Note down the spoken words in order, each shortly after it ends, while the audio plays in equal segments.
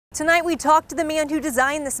Tonight we talked to the man who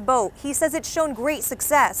designed this boat. He says it's shown great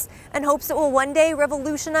success and hopes it will one day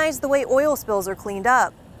revolutionize the way oil spills are cleaned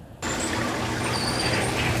up.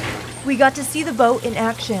 We got to see the boat in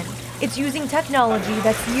action. It's using technology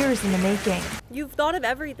that's years in the making. You've thought of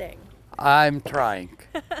everything. I'm trying.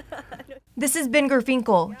 This is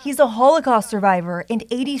Gurfinkel. He's a Holocaust survivor and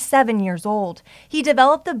 87 years old. He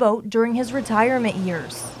developed the boat during his retirement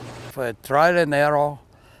years. For trial and error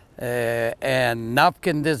and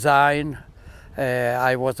napkin design,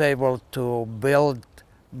 I was able to build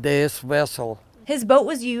this vessel. His boat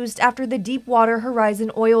was used after the Deepwater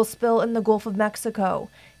Horizon oil spill in the Gulf of Mexico.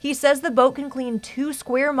 He says the boat can clean 2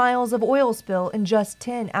 square miles of oil spill in just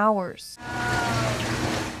 10 hours.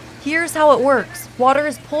 Here's how it works. Water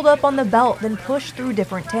is pulled up on the belt, then pushed through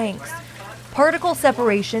different tanks. Particle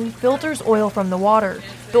separation filters oil from the water.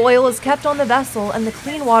 The oil is kept on the vessel and the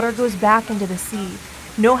clean water goes back into the sea.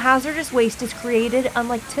 No hazardous waste is created,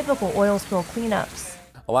 unlike typical oil spill cleanups.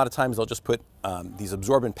 A lot of times they'll just put these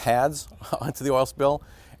absorbent pads onto the oil spill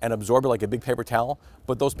and absorb it like a big paper towel,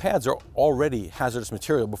 but those pads are already hazardous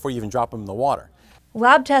material before you even drop them in the water.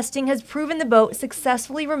 Lab testing has proven the boat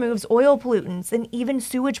successfully removes oil pollutants and even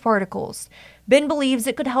sewage particles. Ben believes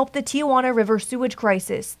it could help the Tijuana River sewage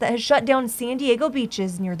crisis that has shut down San Diego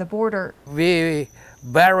beaches near the border. We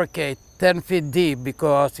barricade 10 feet deep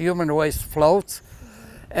because human waste floats,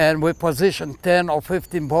 and we position 10 or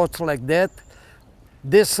 15 boats like that.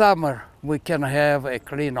 This summer, we can have a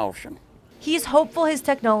clean ocean. He's hopeful his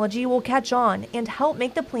technology will catch on and help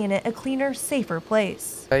make the planet a cleaner, safer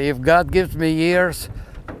place. If God gives me years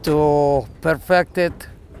to perfect it,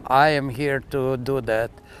 I am here to do that.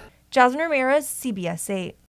 Jasmine Ramirez, CBS 8.